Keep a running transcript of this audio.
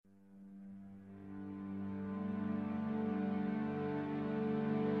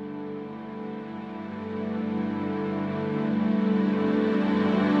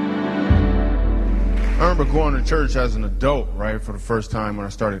remember going to church as an adult, right, for the first time when I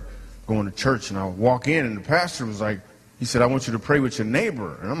started going to church, and I would walk in, and the pastor was like, he said, I want you to pray with your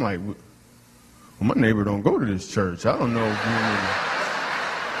neighbor. And I'm like, well, my neighbor don't go to this church. I don't know if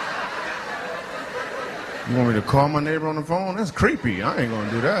you want me to call my neighbor on the phone? That's creepy. I ain't going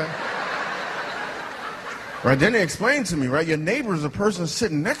to do that. Right, then they explained to me, right, your neighbor is a person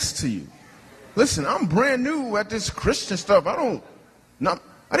sitting next to you. Listen, I'm brand new at this Christian stuff. I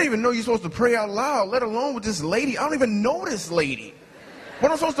didn't even know you're supposed to pray out loud, let alone with this lady. I don't even know this lady. What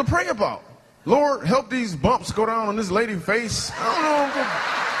am I supposed to pray about? Lord, help these bumps go down on this lady's face. I don't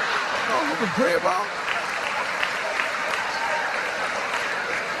know what to pray about.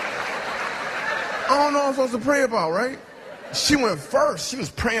 I don't know what I'm supposed to pray about, right? She went first. She was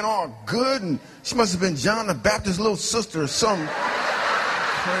praying all good, and she must have been John the Baptist's little sister or something.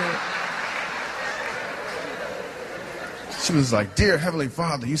 Praying. She was like, Dear Heavenly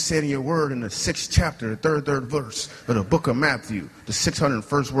Father, you said in your word in the 6th chapter, the third verse of the book of Matthew, the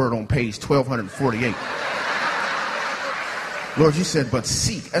 601st word on page 1248. Lord, you said, but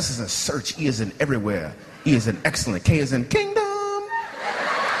seek, S is in search, E is in everywhere, E is in excellent, K is in kingdom.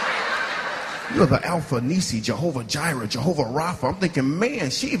 You're the Alpha, Nisi, Jehovah Jireh, Jehovah Rapha. I'm thinking, man,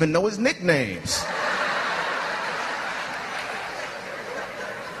 she even know his nicknames.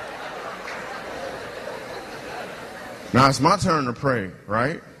 Now it's my turn to pray,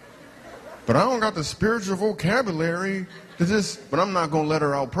 right? But I don't got the spiritual vocabulary to just, but I'm not going to let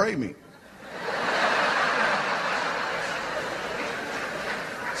her outpray me.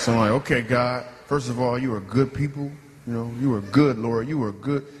 So I'm like, okay, God, first of all, you are good people. You know, you are good, Lord. You are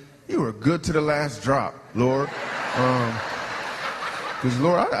good. You were good to the last drop, Lord. Because,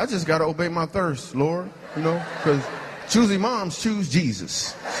 Lord, I just got to obey my thirst, Lord. You know, because choosy moms choose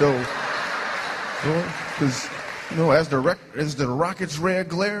Jesus. So, Lord, because, you know, as the rocket's red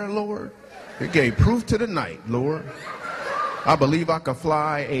glare, Lord, it gave proof to the night, Lord. I believe I can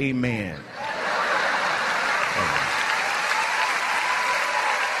fly, amen.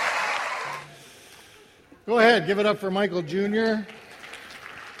 Go ahead, give it up for Michael Jr.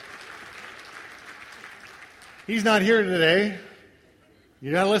 He's not here today.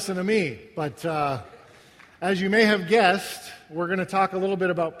 You got to listen to me. But as you may have guessed, we're going to talk a little bit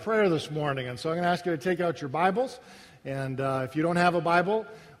about prayer this morning. And so I'm going to ask you to take out your Bibles. And if you don't have a Bible,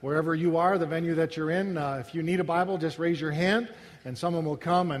 wherever you are, the venue that you're in, if you need a Bible, just raise your hand and someone will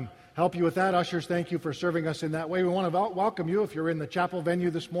come and help you with that. Ushers, thank you for serving us in that way. We want to welcome you if you're in the chapel venue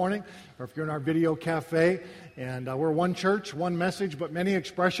this morning or if you're in our video cafe. And we're one church, one message, but many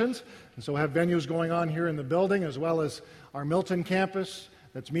expressions. And so we have venues going on here in the building as well as our Milton campus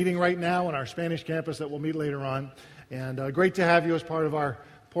that's meeting right now and our Spanish campus that we'll meet later on. And great to have you as part of our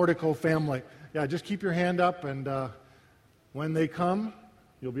Portico family. Yeah, just keep your hand up and when they come,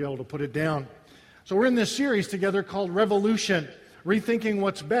 you'll be able to put it down. So we're in this series together called Revolution, rethinking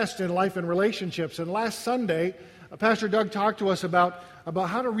what's best in life and relationships. And last Sunday, Pastor Doug talked to us about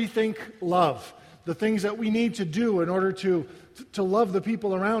how to rethink love, the things that we need to do in order to love the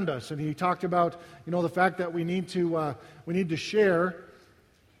people around us. And he talked about, you know, the fact that we need to share.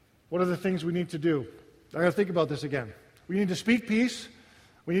 What are the things we need to do? I got to think about this again. We need to speak peace.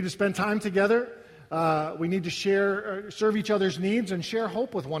 We need to spend time together. We need to serve each other's needs and share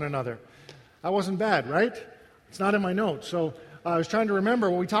hope with one another. That wasn't bad, right? It's not in my notes. So I was trying to remember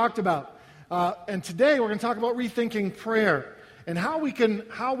what we talked about. And today we're going to talk about rethinking prayer and how we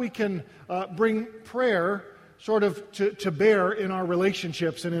can bring prayer sort of to bear in our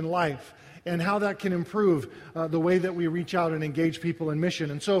relationships and in life, and how that can improve the way that we reach out and engage people in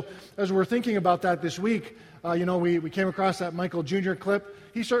mission. And so as we're thinking about that this week, we came across that Michael Jr. clip.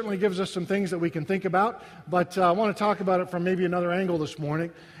 He certainly gives us some things that we can think about, but I want to talk about it from maybe another angle this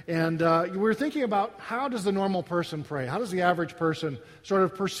morning. And we're thinking about, how does the normal person pray? How does the average person sort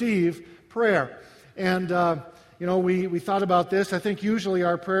of perceive prayer? And we thought about this. I think usually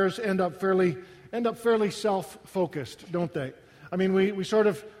our prayers end up fairly self-focused, don't they? I mean, we sort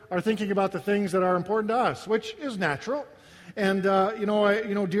of are thinking about the things that are important to us, which is natural. And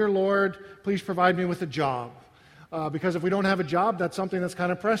dear Lord, please provide me with a job. Because if we don't have a job, that's something that's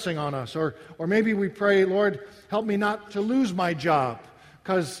kind of pressing on us. Or maybe we pray, Lord, help me not to lose my job,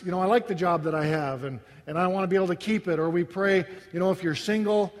 because I like the job that I have, and I want to be able to keep it. Or we pray, if you're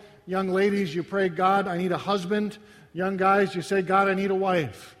single, young ladies, you pray, God, I need a husband. Young guys, you say, God, I need a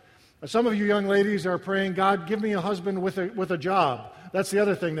wife. Some of you young ladies are praying, God, give me a husband with a job. That's the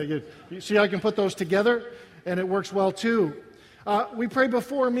other thing that you see. I can put those together, and it works well too. We pray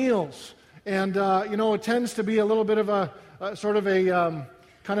before meals, and it tends to be a little bit of a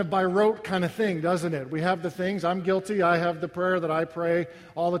kind of by rote kind of thing, doesn't it? We have the things. I'm guilty. I have the prayer that I pray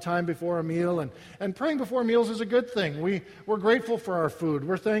all the time before a meal. And praying before meals is a good thing. We're grateful for our food.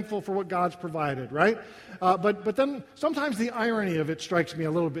 We're thankful for what God's provided, right? But then sometimes the irony of it strikes me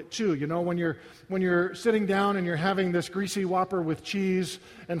a little bit too. You know, when you're sitting down and you're having this greasy Whopper with cheese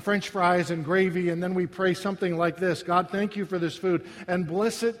and French fries and gravy, and then we pray something like this: God, thank you for this food, and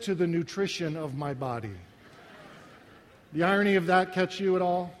bless it to the nutrition of my body. The irony of that catch you at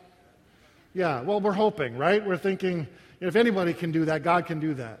all? Yeah, well, we're hoping, right? We're thinking, if anybody can do that, God can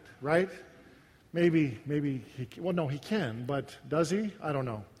do that, right? Maybe he can. Well, no, he can, but does he? I don't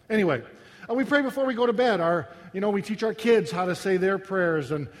know. Anyway, we pray before we go to bed. We teach our kids how to say their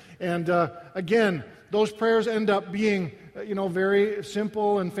prayers, and again, those prayers end up being, very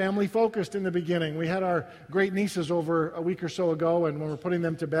simple and family-focused in the beginning. We had our great nieces over a week or so ago, and when we're putting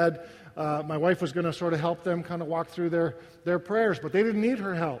them to bed, my wife was going to sort of help them kind of walk through their prayers, but they didn't need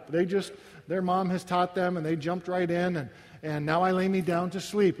her help. Their mom has taught them, and they jumped right in, and now I lay me down to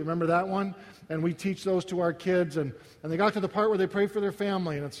sleep. Remember that one? And we teach those to our kids, and they got to the part where they pray for their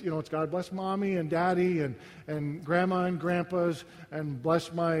family, and it's God bless mommy and daddy and grandma and grandpas, and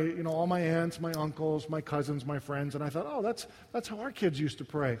bless my, all my aunts, my uncles, my cousins, my friends. And I thought, oh, that's how our kids used to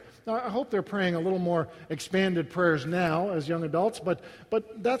pray. Now, I hope they're praying a little more expanded prayers now as young adults, but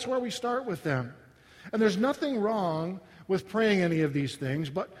that's where we start with them. And there's nothing wrong with praying any of these things,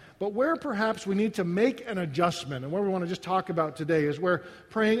 but where perhaps we need to make an adjustment, and where we want to just talk about today, is where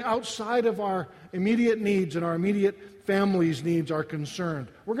praying outside of our immediate needs and our immediate family's needs are concerned.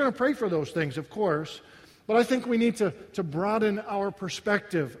 We're going to pray for those things, of course, but I think we need to broaden our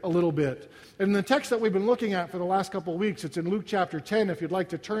perspective a little bit. And in the text that we've been looking at for the last couple of weeks, it's in Luke chapter 10, if you'd like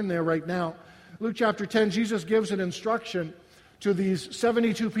to turn there right now. Luke chapter 10, Jesus gives an instruction to these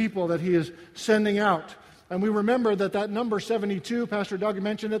 72 people that he is sending out. And we remember that number 72, Pastor Doug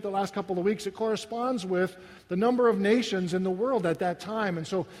mentioned it the last couple of weeks, it corresponds with the number of nations in the world at that time. And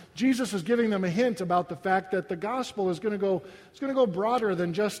so Jesus is giving them a hint about the fact that the gospel is going to go broader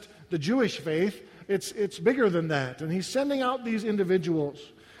than just the Jewish faith. It's bigger than that. And he's sending out these individuals,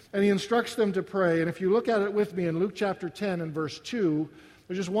 and he instructs them to pray. And if you look at it with me in Luke chapter 10 and verse 2,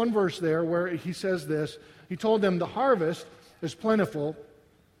 there's just one verse there where he says this. He told them, the harvest is plentiful,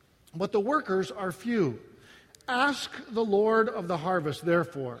 but the workers are few. Ask the Lord of the harvest,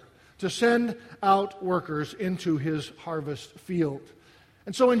 therefore, to send out workers into his harvest field.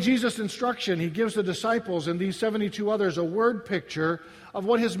 And so in Jesus' instruction, he gives the disciples and these 72 others a word picture of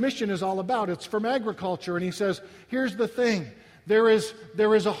what his mission is all about. It's from agriculture, and he says, here's the thing. There is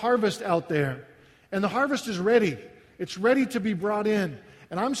a harvest out there, and the harvest is ready. It's ready to be brought in.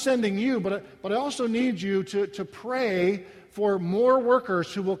 And I'm sending you, but I also need you to pray for more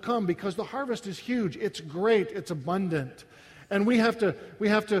workers who will come, because the harvest is huge. It's great. It's abundant. And we have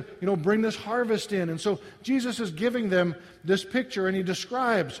to bring this harvest in. And so Jesus is giving them this picture, and he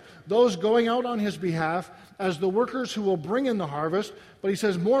describes those going out on his behalf as the workers who will bring in the harvest. But he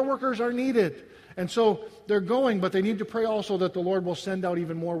says more workers are needed. And so they're going, but they need to pray also that the Lord will send out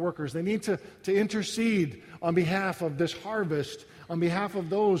even more workers. They need to intercede on behalf of this harvest, on behalf of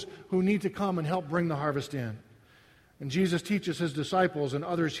those who need to come and help bring the harvest in. And Jesus teaches his disciples and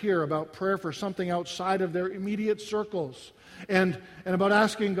others here about prayer for something outside of their immediate circles, and about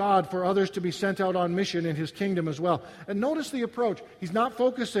asking God for others to be sent out on mission in his kingdom as well. And notice the approach. He's not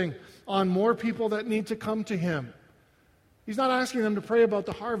focusing on more people that need to come to him. He's not asking them to pray about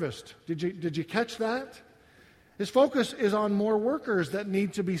the harvest. Did you catch that? His focus is on more workers that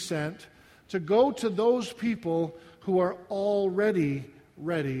need to be sent to go to those people who are already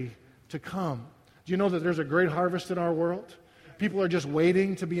ready to come. Do you know that there's a great harvest in our world? People are just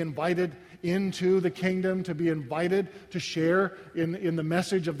waiting to be invited into the kingdom, to be invited to share in the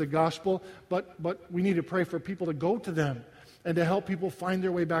message of the gospel. But we need to pray for people to go to them and to help people find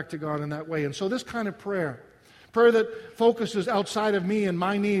their way back to God in that way. And so this kind of prayer that focuses outside of me and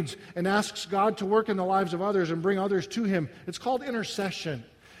my needs and asks God to work in the lives of others and bring others to him, it's called intercession.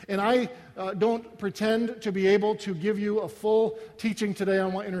 And I don't pretend to be able to give you a full teaching today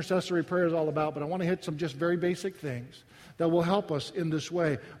on what intercessory prayer is all about, but I want to hit some just very basic things that will help us in this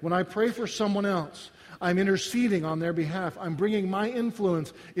way. When I pray for someone else, I'm interceding on their behalf. I'm bringing my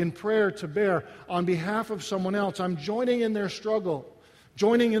influence in prayer to bear on behalf of someone else. I'm joining in their struggle,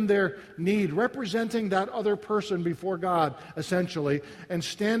 joining in their need, representing that other person before God, essentially, and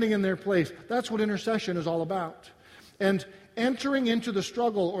standing in their place. That's what intercession is all about. And entering into the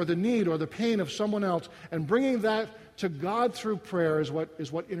struggle or the need or the pain of someone else and bringing that to God through prayer is what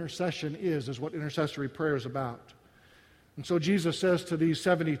intercession is what intercessory prayer is about. And so Jesus says to these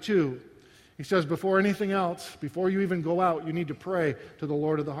 72, He says, before anything else, before you even go out, you need to pray to the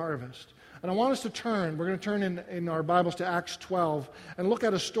Lord of the harvest. And I want us to turn, we're going to turn in our Bibles to Acts 12 and look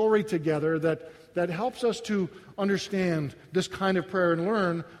at a story together that helps us to understand this kind of prayer and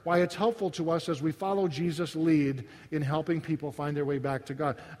learn why it's helpful to us as we follow Jesus' lead in helping people find their way back to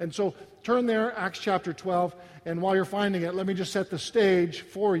God. And so turn there, Acts chapter 12, and while you're finding it, let me just set the stage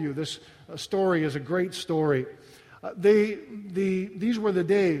for you. This story is a great story. These were the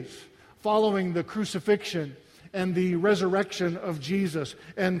days following the crucifixion and the resurrection of Jesus.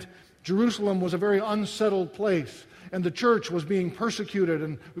 And Jerusalem was a very unsettled place, and the church was being persecuted,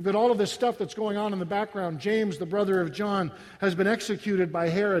 and we've got all of this stuff that's going on in the background. James, the brother of John, has been executed by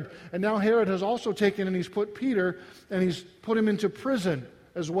Herod, and now Herod has also taken and he's put Peter, and he's put him into prison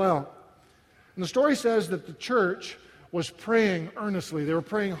as well. And the story says that the church was praying earnestly. They were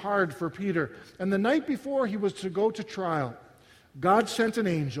praying hard for Peter. And the night before he was to go to trial, God sent an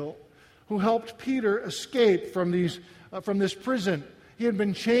angel who helped Peter escape from this prison. He had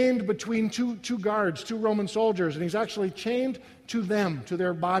been chained between two guards, two Roman soldiers, and he's actually chained to them, to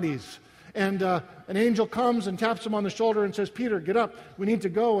their bodies. And an angel comes and taps him on the shoulder and says, Peter, get up, we need to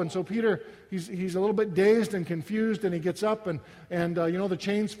go. And so Peter, he's a little bit dazed and confused, and he gets up, and the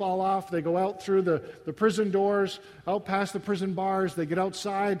chains fall off. They go out through the prison doors, out past the prison bars. They get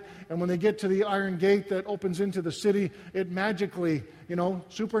outside, and when they get to the iron gate that opens into the city, it magically,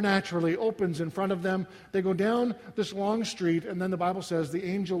 supernaturally opens in front of them. They go down this long street, and then the Bible says the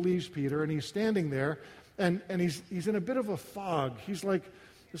angel leaves Peter, and he's standing there, and he's in a bit of a fog.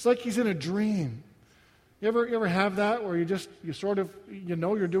 It's like he's in a dream. You ever have that where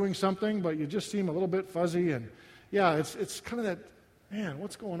you're doing something, but you just seem a little bit fuzzy, and it's kind of that, man,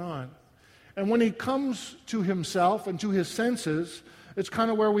 what's going on? And when he comes to himself and to his senses, it's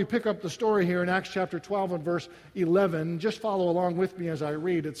kind of where we pick up the story here in Acts chapter 12 and verse 11. Just follow along with me as I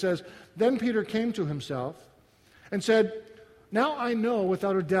read. It says, Then Peter came to himself and said, Now I know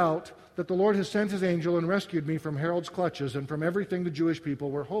without a doubt that the Lord has sent his angel and rescued me from Herod's clutches and from everything the Jewish people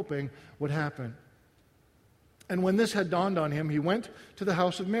were hoping would happen. And when this had dawned on him, he went to the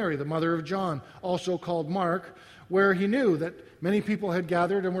house of Mary, the mother of John, also called Mark, where he knew that many people had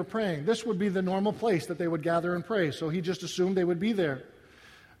gathered and were praying. This would be the normal place that they would gather and pray, so he just assumed they would be there.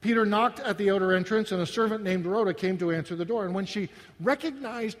 Peter knocked at the outer entrance, and a servant named Rhoda came to answer the door. And when she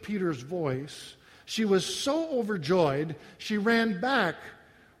recognized Peter's voice, she was so overjoyed, she ran back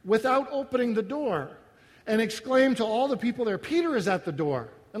without opening the door and exclaimed to all the people there, Peter is at the door.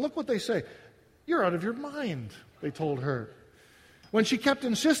 And look what they say. You're out of your mind, they told her. When she kept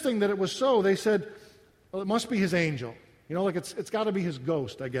insisting that it was so, they said, well, it must be his angel. It's got to be his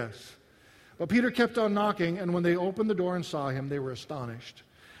ghost, I guess. But Peter kept on knocking, and when they opened the door and saw him, they were astonished.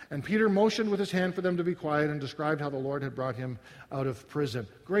 And Peter motioned with his hand for them to be quiet and described how the Lord had brought him out of prison.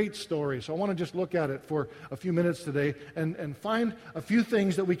 Great story. So I want to just look at it for a few minutes today and find a few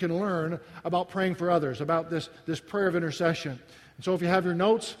things that we can learn about praying for others, about this prayer of intercession. And so if you have your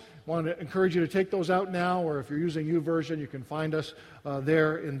notes, I want to encourage you to take those out now, or if you're using YouVersion, you can find us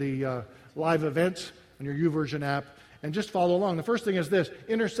there in the live events on your YouVersion app, and just follow along. The first thing is this: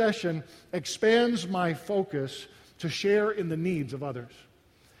 intercession expands my focus to share in the needs of others.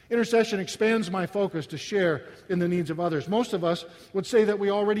 Intercession expands my focus to share in the needs of others. Most of us would say that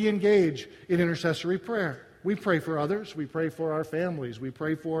we already engage in intercessory prayer. We pray for others. We pray for our families. We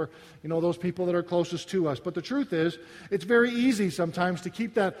pray for, those people that are closest to us. But the truth is, it's very easy sometimes to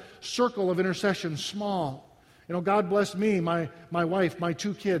keep that circle of intercession small. God bless me, my wife, my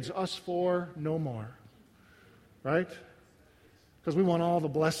 2 kids, us 4, no more. Right? Because we want all the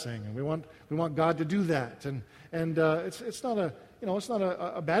blessing, and we want God to do that. And it's not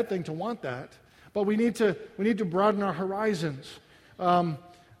a bad thing to want that, but we need to broaden our horizons.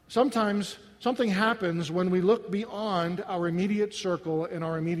 Sometimes something happens when we look beyond our immediate circle and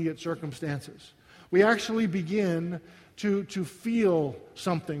our immediate circumstances. We actually begin to feel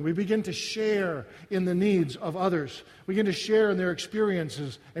something. We begin to share in the needs of others. We begin to share in their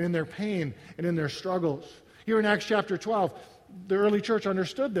experiences and in their pain and in their struggles. Here in Acts chapter 12, the early church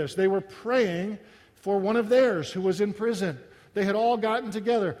understood this. They were praying for one of theirs who was in prison. They had all gotten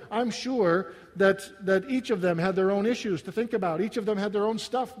together. I'm sure that each of them had their own issues to think about. Each of them had their own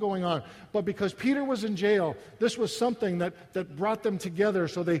stuff going on. But because Peter was in jail, this was something that brought them together,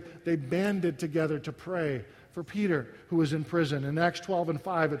 so they banded together to pray for Peter, who was in prison. In Acts 12 and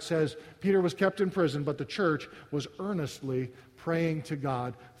 5, it says, Peter was kept in prison, but the church was earnestly praying to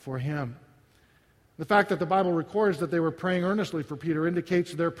God for him. The fact that the Bible records that they were praying earnestly for Peter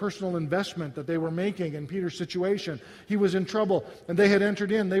indicates their personal investment that they were making in Peter's situation. He was in trouble, and they had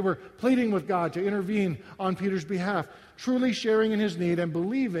entered in. They were pleading with God to intervene on Peter's behalf, truly sharing in his need and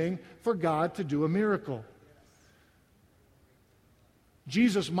believing for God to do a miracle.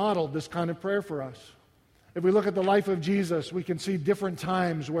 Jesus modeled this kind of prayer for us. If we look at the life of Jesus, we can see different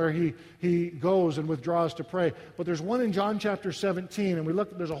times where he goes and withdraws to pray. But there's one in John chapter 17, and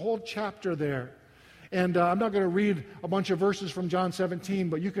there's a whole chapter there. And I'm not going to read a bunch of verses from John 17,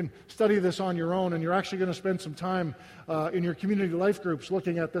 but you can study this on your own, and you're actually going to spend some time in your community life groups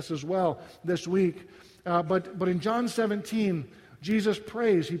looking at this as well this week. But in John 17, Jesus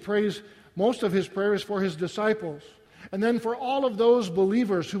prays. He prays, most of his prayer is for his disciples. And then for all of those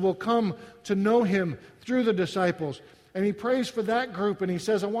believers who will come to know him through the disciples. And he prays for that group, and he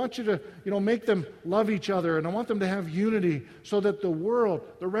says, I want you to, make them love each other, and I want them to have unity so that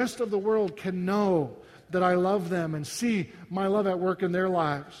the rest of the world can know that I love them and see my love at work in their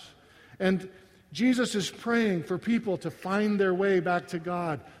lives. And Jesus is praying for people to find their way back to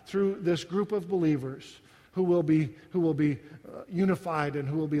God through this group of believers who will be unified and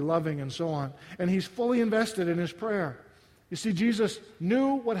who will be loving and so on. And he's fully invested in his prayer. You see, Jesus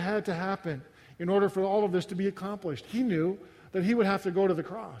knew what had to happen in order for all of this to be accomplished. He knew that he would have to go to the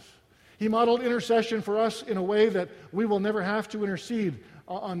cross. He modeled intercession for us in a way that we will never have to intercede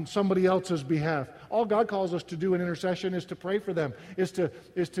on somebody else's behalf. All God calls us to do in intercession is to pray for them, is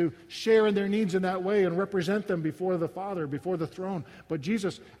to share in their needs in that way and represent them before the Father, before the throne. But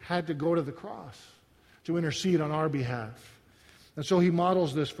Jesus had to go to the cross to intercede on our behalf. And so he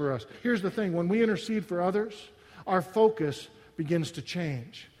models this for us. Here's the thing. When we intercede for others, our focus begins to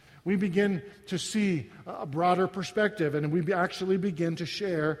change. We begin to see a broader perspective, and we actually begin to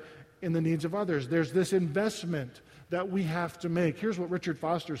share in the needs of others. There's this investment that we have to make. Here's what Richard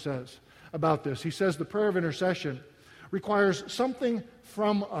Foster says about this. He says the prayer of intercession requires something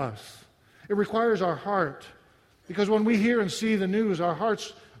from us. It requires our heart. Because when we hear and see the news, our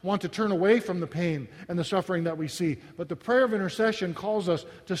hearts want to turn away from the pain and the suffering that we see. But the prayer of intercession calls us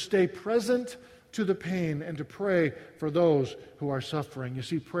to stay present to the pain and to pray for those who are suffering. You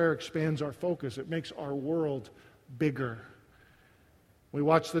see, prayer expands our focus. It makes our world bigger. We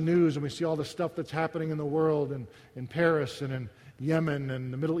watch the news and we see all the stuff that's happening in the world and in Paris and in Yemen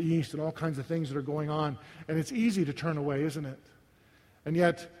and the Middle East and all kinds of things that are going on. And it's easy to turn away, isn't it? And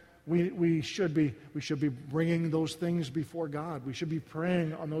yet we should be bringing those things before God. We should be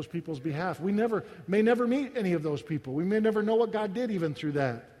praying on those people's behalf. We may never meet any of those people. We may never know what God did even through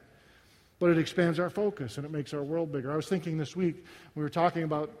that. But it expands our focus and it makes our world bigger. I was thinking this week, we were talking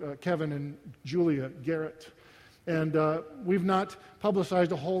about Kevin and Julia Garrett. And we've not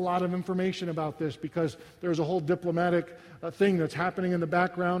publicized a whole lot of information about this because there's a whole diplomatic thing that's happening in the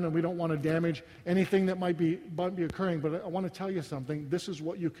background, and we don't want to damage anything that might be occurring. But I want to tell you something. This is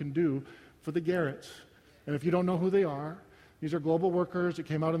what you can do for the Garretts. And if you don't know who they are, these are global workers. It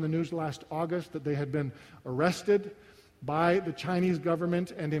came out in the news last August that they had been arrested by the Chinese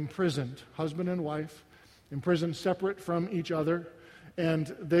government and imprisoned, husband and wife, imprisoned separate from each other.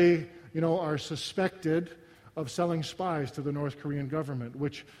 And they, are suspected of selling spies to the North Korean government,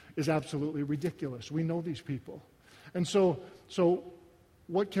 which is absolutely ridiculous. We know these people. And so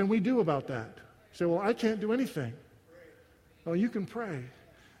what can we do about that? You say, well, I can't do anything. Well, you can pray.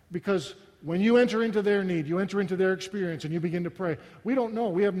 Because when you enter into their need, you enter into their experience, and you begin to pray. We don't know.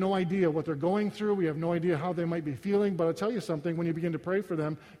 We have no idea what they're going through. We have no idea how they might be feeling. But I'll tell you something, when you begin to pray for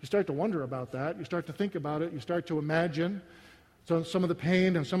them, you start to wonder about that. You start to think about it. You start to imagine some of the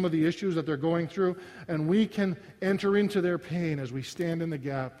pain and some of the issues that they're going through, and we can enter into their pain as we stand in the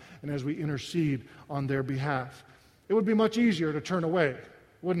gap and as we intercede on their behalf. It would be much easier to turn away,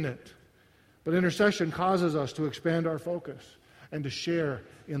 wouldn't it? But intercession causes us to expand our focus and to share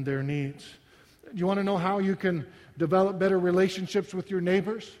in their needs. Do you want to know how you can develop better relationships with your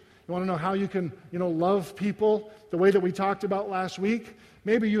neighbors? You want to know how you can, love people the way that we talked about last week?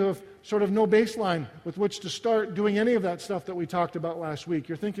 Maybe you have sort of no baseline with which to start doing any of that stuff that we talked about last week.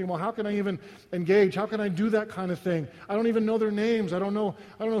 You're thinking, well, how can I even engage? How can I do that kind of thing? I don't even know their names. I don't know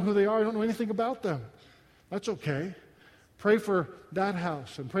who they are. I don't know anything about them. That's okay. Pray for that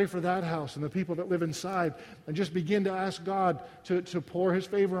house and pray for that house and the people that live inside, and just begin to ask God to pour his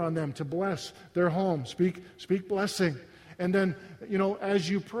favor on them, to bless their home. Speak blessing. And then, as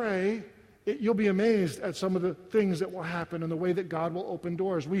you pray, you'll be amazed at some of the things that will happen and the way that God will open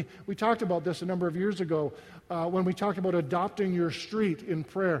doors. We talked about this a number of years ago when we talked about adopting your street in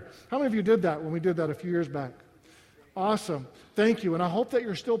prayer. How many of you did that when we did that a few years back? Awesome. Thank you. And I hope that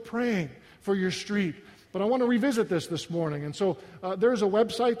you're still praying for your street. But I want to revisit this morning. And so there's a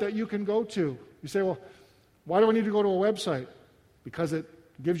website that you can go to. You say, well, why do I need to go to a website? Because it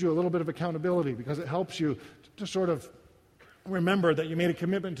gives you a little bit of accountability, because it helps you to sort of remember that you made a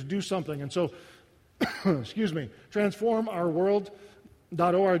commitment to do something. And so,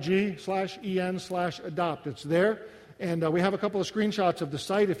 transformourworld.org/en/adopt. It's there. And we have a couple of screenshots of the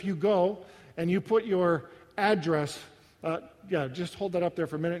site. If you go and you put your address, just hold that up there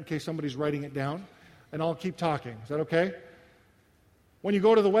for a minute in case somebody's writing it down, and I'll keep talking. Is that okay? When you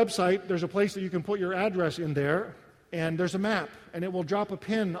go to the website, there's a place that you can put your address in there, and there's a map, and it will drop a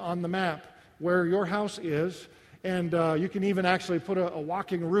pin on the map where your house is, and you can even actually put a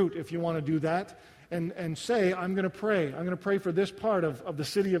walking route if you want to do that, and say, I'm going to pray. I'm going to pray for this part of the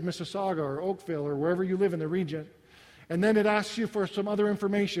city of Mississauga or Oakville or wherever you live in the region. And then it asks you for some other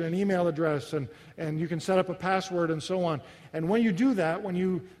information, an email address, and you can set up a password and so on. And when you do that, when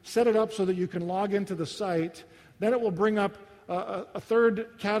you set it up so that you can log into the site, then it will bring up a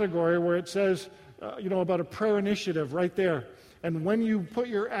third category where it says, about a prayer initiative right there. And when you put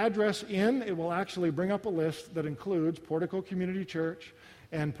your address in, it will actually bring up a list that includes Portico Community Church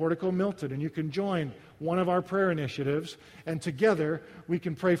and Portico Milton. And you can join one of our prayer initiatives, and together we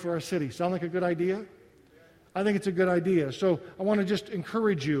can pray for our city. Sound like a good idea? I think it's a good idea. So I want to just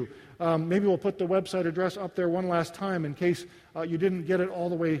encourage you. Maybe we'll put the website address up there one last time in case you didn't get it all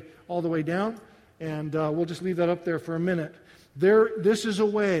the way down. And we'll just leave that up there for a minute. This is a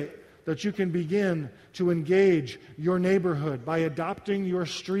way that you can begin to engage your neighborhood by adopting your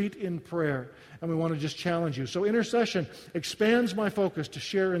street in prayer. And we want to just challenge you. So intercession expands my focus to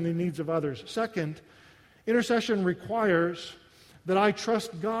share in the needs of others. Second, intercession requires that I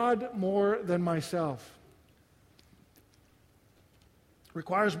trust God more than myself.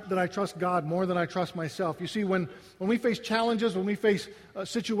 Requires that I trust God more than I trust myself. You see, when we face challenges, when we face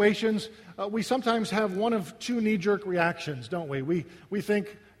situations, we sometimes have one of two knee-jerk reactions, don't we? We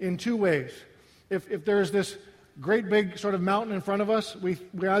think in two ways. If there's this great big sort of mountain in front of us, we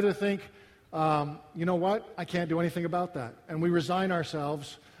either think, you know what, I can't do anything about that. And we resign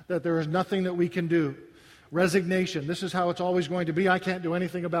ourselves that there is nothing that we can do. Resignation, this is how it's always going to be, I can't do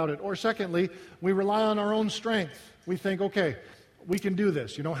anything about it. Or secondly, we rely on our own strength. We think, okay, we can do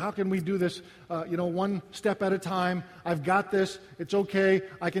this. How can we do this, one step at a time? I've got this. It's okay.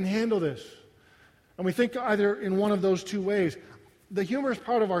 I can handle this. And we think either in one of those two ways. The humorous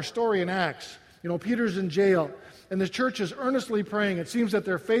part of our story in Acts, Peter's in jail, and the church is earnestly praying. It seems that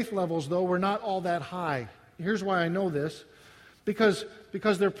their faith levels, though, were not all that high. Here's why I know this. Because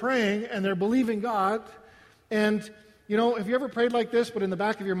they're praying and they're believing God. And, have you ever prayed like this, but in the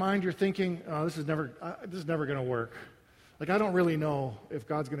back of your mind you're thinking, oh, this is never going to work. Like, I don't really know if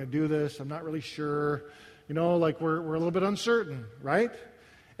God's going to do this. I'm not really sure. We're a little bit uncertain, right?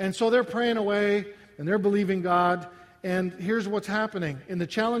 And so they're praying away, and they're believing God. And here's what's happening. In the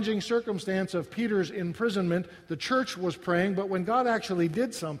challenging circumstance of Peter's imprisonment, the church was praying, but when God actually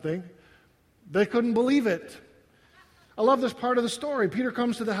did something, they couldn't believe it. I love this part of the story. Peter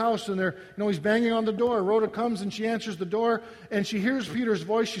comes to the house, and he's banging on the door. Rhoda comes, and she answers the door, and she hears Peter's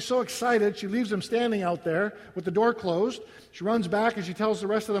voice. She's so excited, she leaves him standing out there with the door closed. She runs back, and she tells the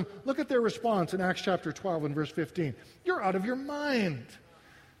rest of them, look at their response in Acts chapter 12 and verse 15. You're out of your mind.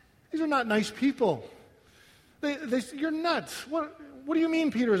 These are not nice people. You're nuts. What do you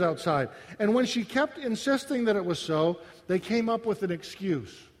mean Peter's outside? And when she kept insisting that it was so, they came up with an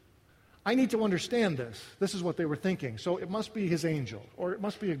excuse. I need to understand this. This is what they were thinking. So it must be his angel, or it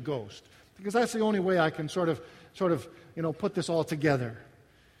must be a ghost, because that's the only way I can sort of put this all together.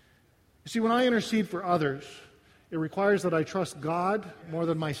 You see, when I intercede for others, it requires that I trust God more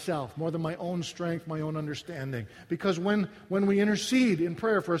than myself, more than my own strength, my own understanding. Because when we intercede in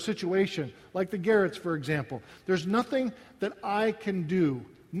prayer for a situation, like the Garretts, for example, there's nothing that I can do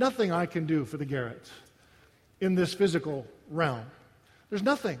for the Garretts in this physical realm. There's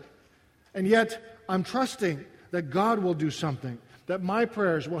nothing. And yet, I'm trusting that God will do something, that my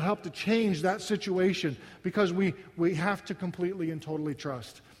prayers will help to change that situation, because we have to completely and totally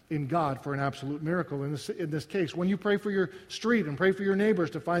trust in God for an absolute miracle in this case. When you pray for your street and pray for your neighbors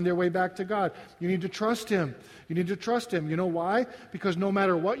to find their way back to God, you need to trust Him. You need to trust Him. You know why? Because no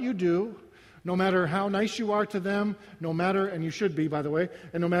matter what you do, no matter how nice you are to them, and you should be, by the way,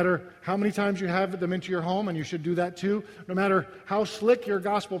 and no matter how many times you have them into your home, and you should do that too, no matter how slick your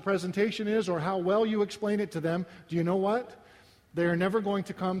gospel presentation is or how well you explain it to them, do you know what? They are never going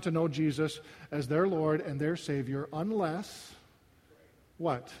to come to know Jesus as their Lord and their Savior unless,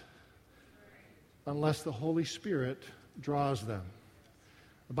 what? Unless the Holy Spirit draws them.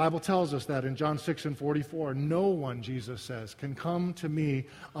 The Bible tells us that in John 6:44, no one, Jesus says, can come to me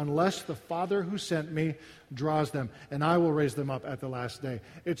unless the Father who sent me draws them, and I will raise them up at the last day.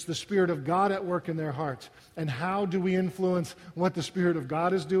 It's the Spirit of God at work in their hearts. And how do we influence what the Spirit of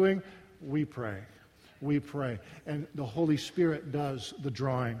God is doing? We pray. We pray. And the Holy Spirit does the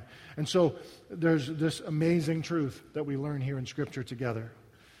drawing. And so there's this amazing truth that we learn here in Scripture together.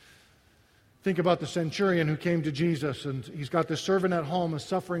 Think about the centurion who came to Jesus, and he's got this servant at home who's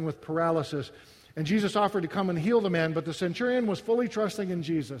suffering with paralysis. And Jesus offered to come and heal the man, but the centurion was fully trusting in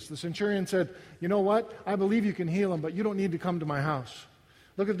Jesus. The centurion said, you know what? I believe you can heal him, but you don't need to come to my house.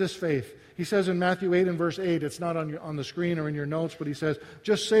 Look at this faith. He says in Matthew 8 and verse 8, it's not on the screen or in your notes, but he says,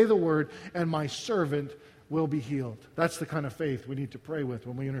 just say the word, and my servant will be healed. That's the kind of faith we need to pray with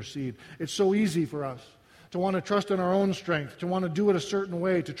when we intercede. It's so easy for us to want to trust in our own strength, to want to do it a certain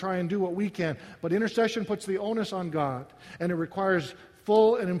way, to try and do what we can. But intercession puts the onus on God, and it requires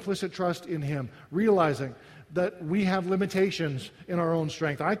full and implicit trust in Him, realizing that we have limitations in our own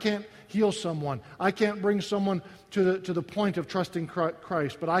strength. I can't heal someone. I can't bring someone to the point of trusting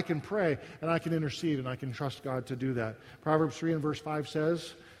Christ, but I can pray, and I can intercede, and I can trust God to do that. Proverbs 3 and verse 5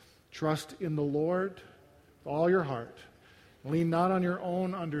 says, trust in the Lord with all your heart. Lean not on your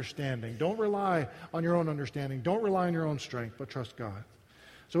own understanding. Don't rely on your own understanding. Don't rely on your own strength, but trust God.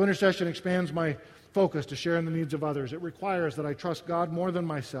 So intercession expands my focus to share in the needs of others. It requires that I trust God more than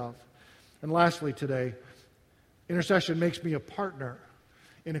myself. And lastly today, intercession makes me a partner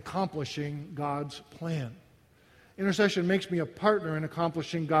in accomplishing God's plan. Intercession makes me a partner in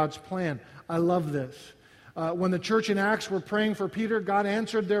accomplishing God's plan. I love this. When the church in Acts were praying for Peter, God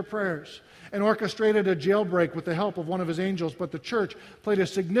answered their prayers and orchestrated a jailbreak with the help of one of his angels, but the church played a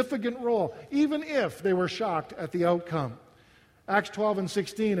significant role, even if they were shocked at the outcome. Acts 12 and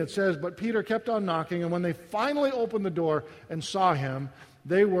 16, it says, but Peter kept on knocking, and when they finally opened the door and saw him,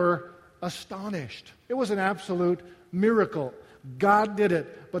 they were astonished. It was an absolute miracle. God did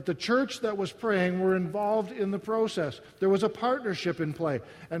it, but the church that was praying were involved in the process. There was a partnership in play,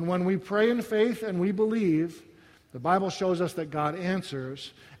 and when we pray in faith and we believe, the Bible shows us that God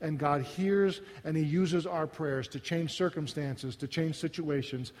answers, and God hears, and He uses our prayers to change circumstances, to change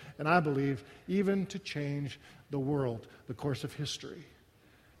situations, and I believe even to change the world, the course of history.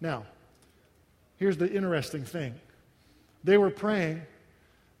 Now, here's the interesting thing. They were praying.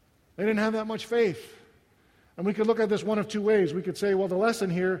 They didn't have that much faith. And we could look at this one of two ways. We could say, well, the lesson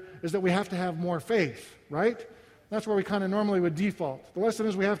here is that we have to have more faith, right? That's where we kind of normally would default. The lesson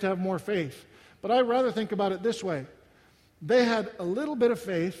is we have to have more faith. But I'd rather think about it this way. They had a little bit of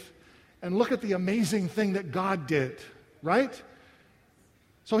faith, and look at the amazing thing that God did, right?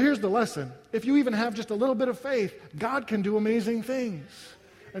 So here's the lesson. If you even have just a little bit of faith, God can do amazing things.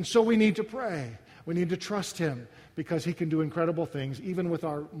 And so we need to pray. We need to trust Him because He can do incredible things, even with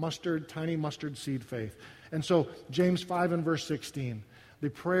our tiny mustard seed faith. And so James 5 and verse 16,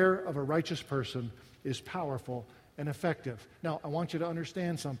 the prayer of a righteous person is powerful and effective. Now, I want you to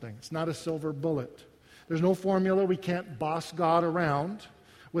understand something. It's not a silver bullet. There's no formula. We can't boss God around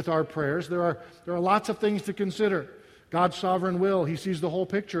with our prayers. There are lots of things to consider. God's sovereign will, He sees the whole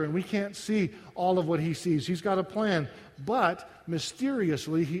picture, and we can't see all of what He sees. He's got a plan. But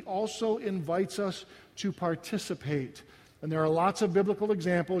mysteriously, He also invites us to participate. And there are lots of biblical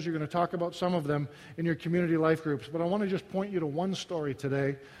examples. You're going to talk about some of them in your community life groups. But I want to just point you to one story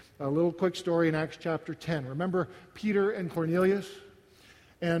today. A little quick story in Acts chapter 10. Remember Peter and Cornelius?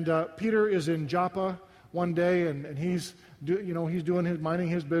 And Peter is in Joppa one day, and he's minding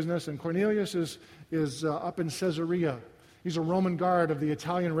his business. And Cornelius is up in Caesarea. He's a Roman guard of the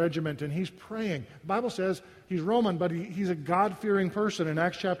Italian regiment, and he's praying. The Bible says he's Roman, but he's a God-fearing person. In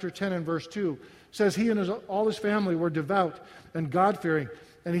Acts chapter 10 and verse 2, it says he and all his family were devout and God-fearing,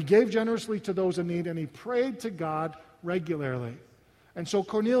 and he gave generously to those in need, and he prayed to God regularly. And so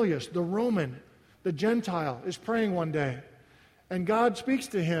Cornelius, the Roman, the Gentile, is praying one day. And God speaks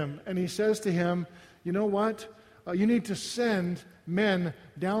to him, and He says to him, you know what? You need to send men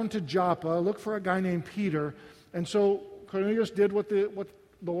down to Joppa, look for a guy named Peter. And so Cornelius did what the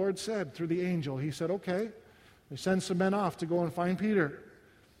Lord said through the angel. He said, okay. He sends some men off to go and find Peter.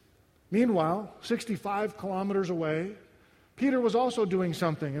 Meanwhile, 65 kilometers away, Peter was also doing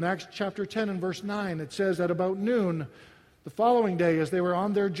something. In Acts chapter 10 and verse 9, it says at about noon, the following day, as they were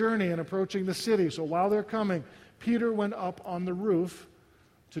on their journey and approaching the city, so while they're coming, Peter went up on the roof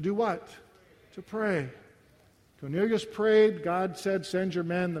to do what? To pray. Cornelius prayed. God said, send your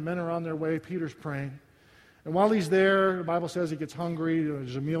men. The men are on their way. Peter's praying. And while he's there, the Bible says he gets hungry.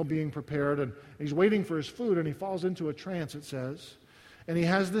 There's a meal being prepared, and he's waiting for his food, and he falls into a trance, it says. And he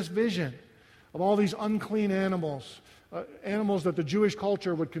has this vision of all these unclean animals animals that the Jewish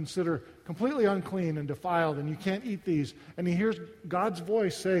culture would consider completely unclean and defiled, and you can't eat these. And he hears God's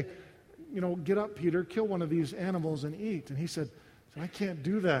voice say, get up, Peter, kill one of these animals and eat. And he said, I can't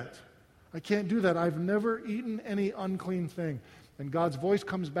do that. I can't do that. I've never eaten any unclean thing. And God's voice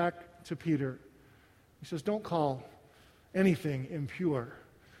comes back to Peter. He says, don't call anything impure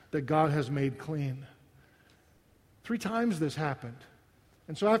that God has made clean. 3 times this happened.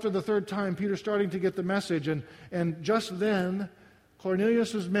 And so after the 3rd time, Peter's starting to get the message, and just then,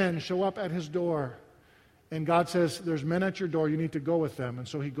 Cornelius' men show up at his door. And God says, there's men at your door, you need to go with them. And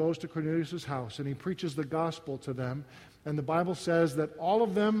so he goes to Cornelius' house, and he preaches the gospel to them. And the Bible says that all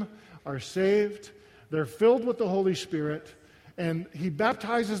of them are saved, they're filled with the Holy Spirit, and he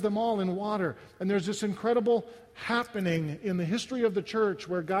baptizes them all in water. And there's this incredible happening in the history of the church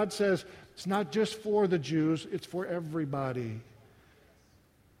where God says, it's not just for the Jews, it's for everybody.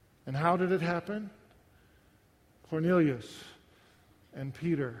 And how did it happen? Cornelius and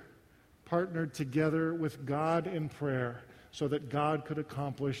Peter partnered together with God in prayer so that God could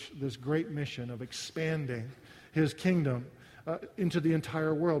accomplish this great mission of expanding his kingdom into the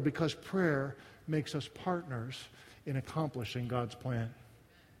entire world, because prayer makes us partners in accomplishing God's plan.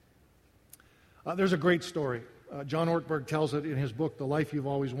 There's a great story. John Ortberg tells it in his book, The Life You've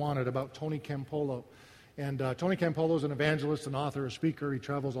Always Wanted, about Tony Campolo. And Tony Campolo is an evangelist, an author, a speaker. He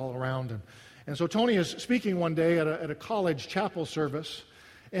travels all around. And so Tony is speaking one day at a college chapel service.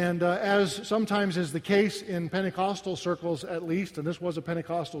 And as sometimes is the case in Pentecostal circles at least, and this was a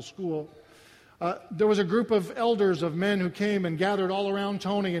Pentecostal school, there was a group of elders, of men who came and gathered all around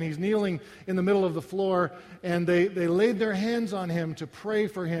Tony, and he's kneeling in the middle of the floor, and they laid their hands on him to pray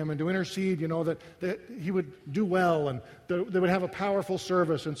for him and to intercede, that he would do well and they would have a powerful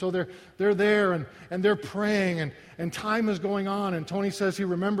service. And so they're there and they're praying, and time is going on, and Tony says he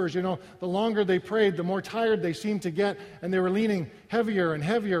remembers, the longer they prayed, the more tired they seemed to get, and they were leaning heavier and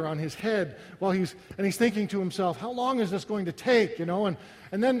heavier on his head while he's thinking to himself, how long is this going to take, And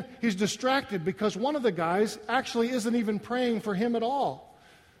then he's distracted because one of the guys actually isn't even praying for him at all.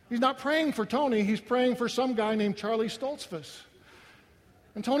 He's not praying for Tony, he's praying for some guy named Charlie Stoltzfus.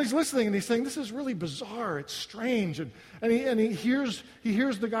 And Tony's listening and he's saying, this is really bizarre, it's strange. And he hears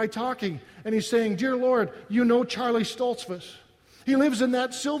the guy talking, and he's saying, dear Lord, you know Charlie Stoltzfus. He lives in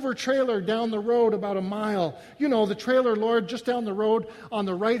that silver trailer down the road about a mile. The trailer, Lord, just down the road on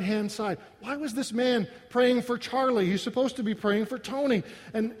the right-hand side. Why was this man praying for Charlie? He's supposed to be praying for Tony.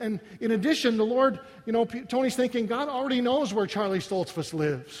 And in addition, the Lord, Tony's thinking, God already knows where Charlie Stoltzfus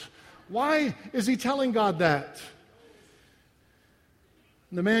lives. Why is he telling God that?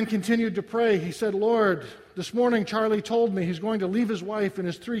 And the man continued to pray. He said, Lord, this morning Charlie told me he's going to leave his wife and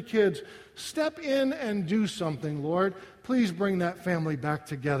his 3 kids. Step in and do something, Lord. Please bring that family back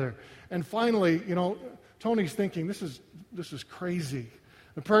together. And finally, Tony's thinking, this is crazy.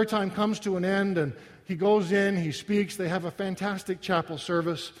 The prayer time comes to an end, and he goes in, he speaks, they have a fantastic chapel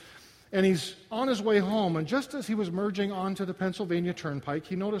service, and he's on his way home, and just as he was merging onto the Pennsylvania Turnpike,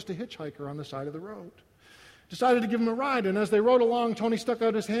 he noticed a hitchhiker on the side of the road. Decided to give him a ride, and as they rode along, Tony stuck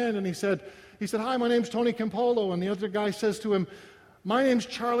out his hand, and he said, hi, my name's Tony Campolo, and the other guy says to him, my name's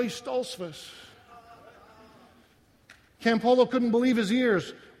Charlie Stoltzfus. Campolo couldn't believe his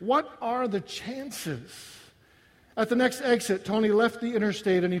ears. What are the chances? At the next exit, Tony left the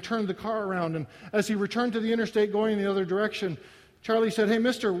interstate and he turned the car around. And as he returned to the interstate going in the other direction, Charlie said, hey,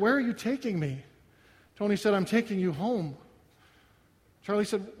 mister, where are you taking me? Tony said, I'm taking you home. Charlie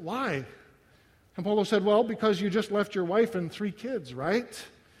said, why? Campolo said, well, because you just left your wife and 3 kids, right?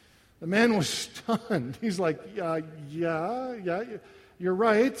 The man was stunned. He's like, yeah, you're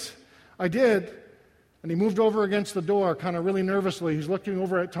right. I did. And he moved over against the door, kind of really nervously. He's looking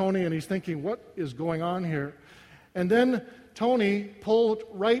over at Tony, and he's thinking, what is going on here? And then Tony pulled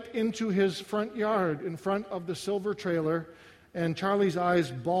right into his front yard in front of the silver trailer, and Charlie's eyes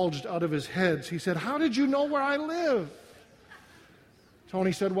bulged out of his head. He said, how did you know where I live?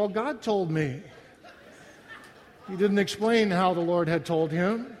 Tony said, well, God told me. He didn't explain how the Lord had told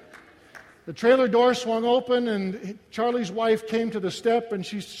him. The trailer door swung open, and Charlie's wife came to the step, and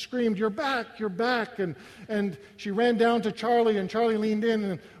she screamed, you're back, you're back. And she ran down to Charlie, and Charlie leaned in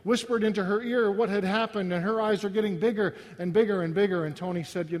and whispered into her ear what had happened, and her eyes were getting bigger and bigger and bigger. And Tony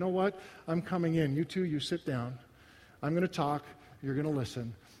said, you know what? I'm coming in. You two, you sit down. I'm going to talk. You're going to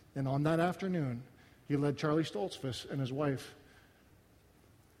listen. And on that afternoon, he led Charlie Stoltzfus and his wife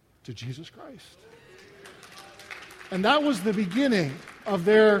to Jesus Christ. And that was the beginning of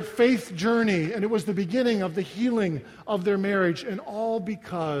their faith journey, and it was the beginning of the healing of their marriage, and all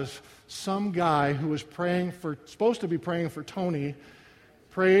because some guy who was supposed to be praying for Tony,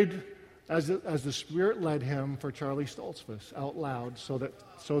 prayed as the Spirit led him for Charlie Stoltzfus out loud so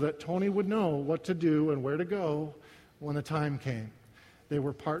that Tony would know what to do and where to go when the time came. They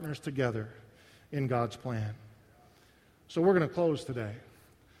were partners together in God's plan. So we're going to close today.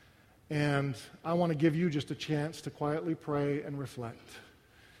 And I want to give you just a chance to quietly pray and reflect.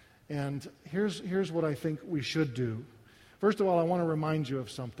 And here's what I think we should do. First of all, I want to remind you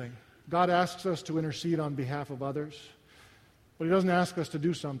of something. God asks us to intercede on behalf of others, but he doesn't ask us to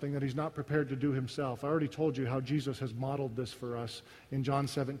do something that he's not prepared to do himself. I already told you how Jesus has modeled this for us in John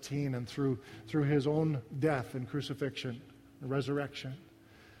 17 and through his own death and crucifixion and resurrection.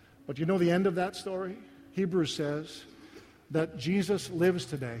 But you know the end of that story? Hebrews says that Jesus lives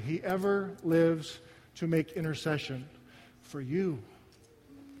today. He ever lives to make intercession for you.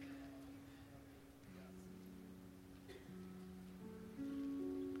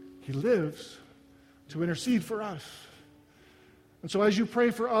 He lives to intercede for us. And so as you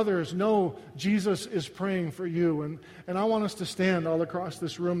pray for others, know Jesus is praying for you. And I want us to stand all across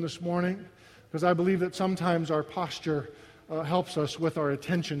this room this morning, because I believe that sometimes our posture helps us with our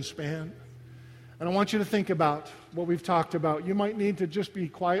attention span. And I want you to think about what we've talked about. You might need to just be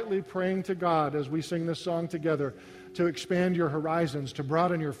quietly praying to God as we sing this song together, to expand your horizons, to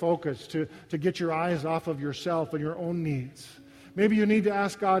broaden your focus, to get your eyes off of yourself and your own needs. Maybe you need to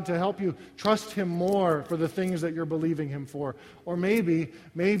ask God to help you trust him more for the things that you're believing him for. Or maybe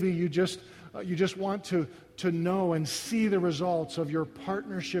you just want to know and see the results of your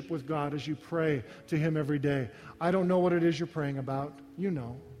partnership with God as you pray to him every day. I don't know what it is you're praying about. You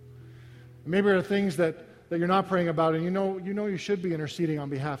know. Maybe there are things that you're not praying about, and you know you should be interceding on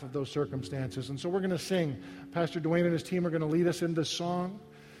behalf of those circumstances. And so we're going to sing. Pastor Dwayne and his team are going to lead us in this song.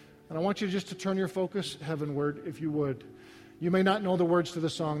 And I want you just to turn your focus heavenward, if you would. You may not know the words to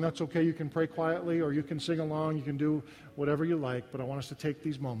the song. That's okay. You can pray quietly, or you can sing along. You can do whatever you like. But I want us to take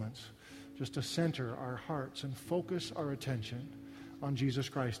these moments just to center our hearts and focus our attention on Jesus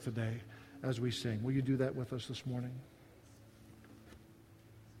Christ today as we sing. Will you do that with us this morning?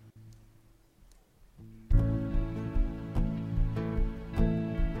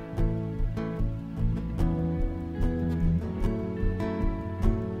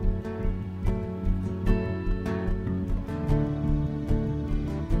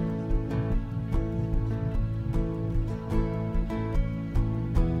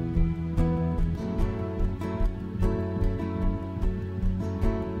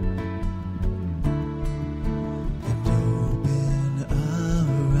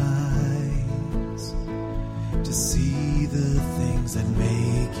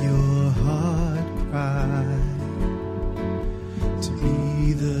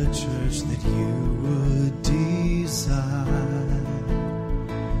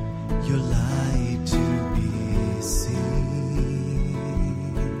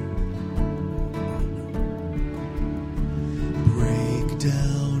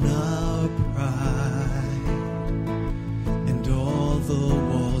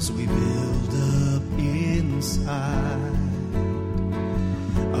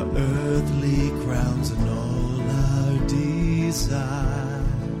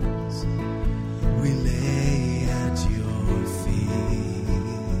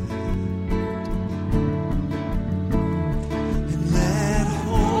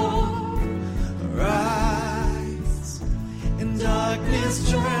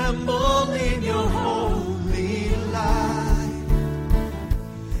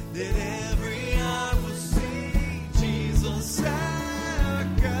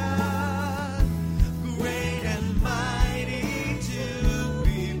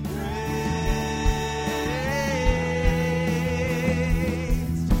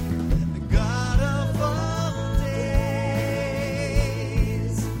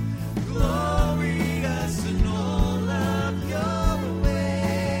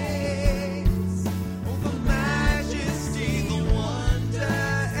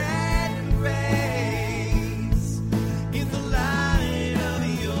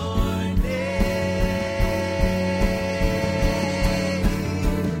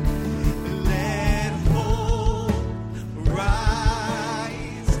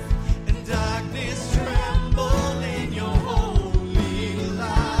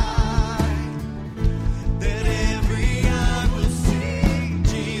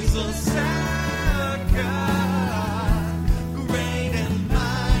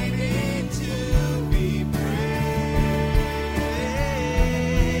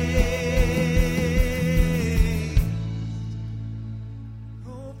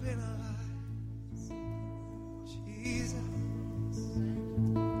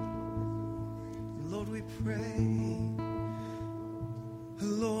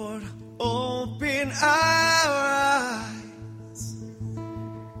 Open our eyes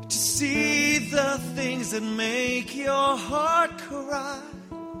to see the things that make your heart cry.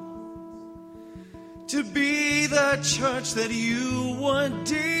 To be the church that you would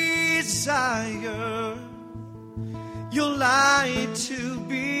desire. Your light to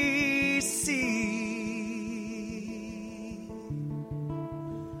be seen.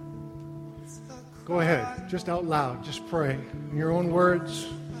 Go ahead, just out loud, just pray in your own words.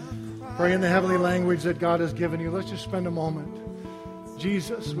 Pray in the heavenly language that God has given you. Let's just spend a moment.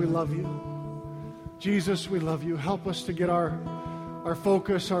 Jesus, we love you. Jesus, we love you. Help us to get our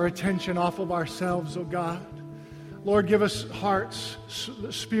focus, our attention off of ourselves, oh God. Lord, give us hearts,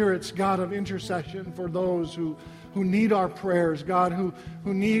 spirits, God, of intercession for those who need our prayers, God, who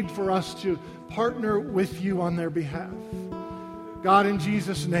need for us to partner with you on their behalf. God, in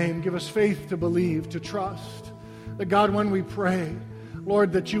Jesus' name, give us faith to believe, to trust. That, God, when we pray,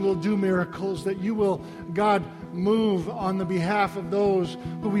 Lord, that you will do miracles, that you will, God, move on the behalf of those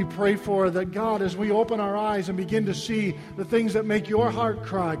who we pray for, that, God, as we open our eyes and begin to see the things that make your heart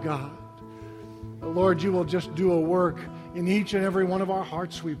cry, God, that, Lord, you will just do a work in each and every one of our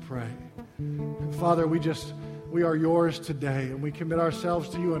hearts, we pray. And Father, we are yours today, and we commit ourselves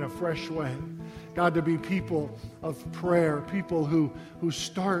to you in a fresh way. God, to be people of prayer, people who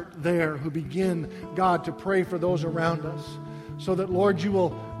start there, who begin, God, to pray for those around us, so that, Lord, you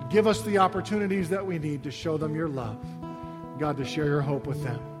will give us the opportunities that we need to show them your love. God, to share your hope with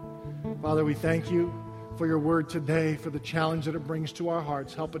them. Father, we thank you for your word today, for the challenge that it brings to our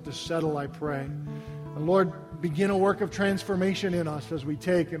hearts. Help it to settle, I pray. And Lord, begin a work of transformation in us as we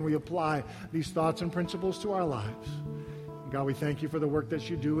take and we apply these thoughts and principles to our lives. And God, we thank you for the work that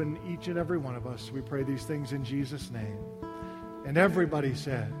you do in each and every one of us. We pray these things in Jesus' name. And everybody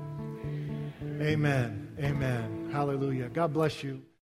said, amen. Amen. Hallelujah. God bless you.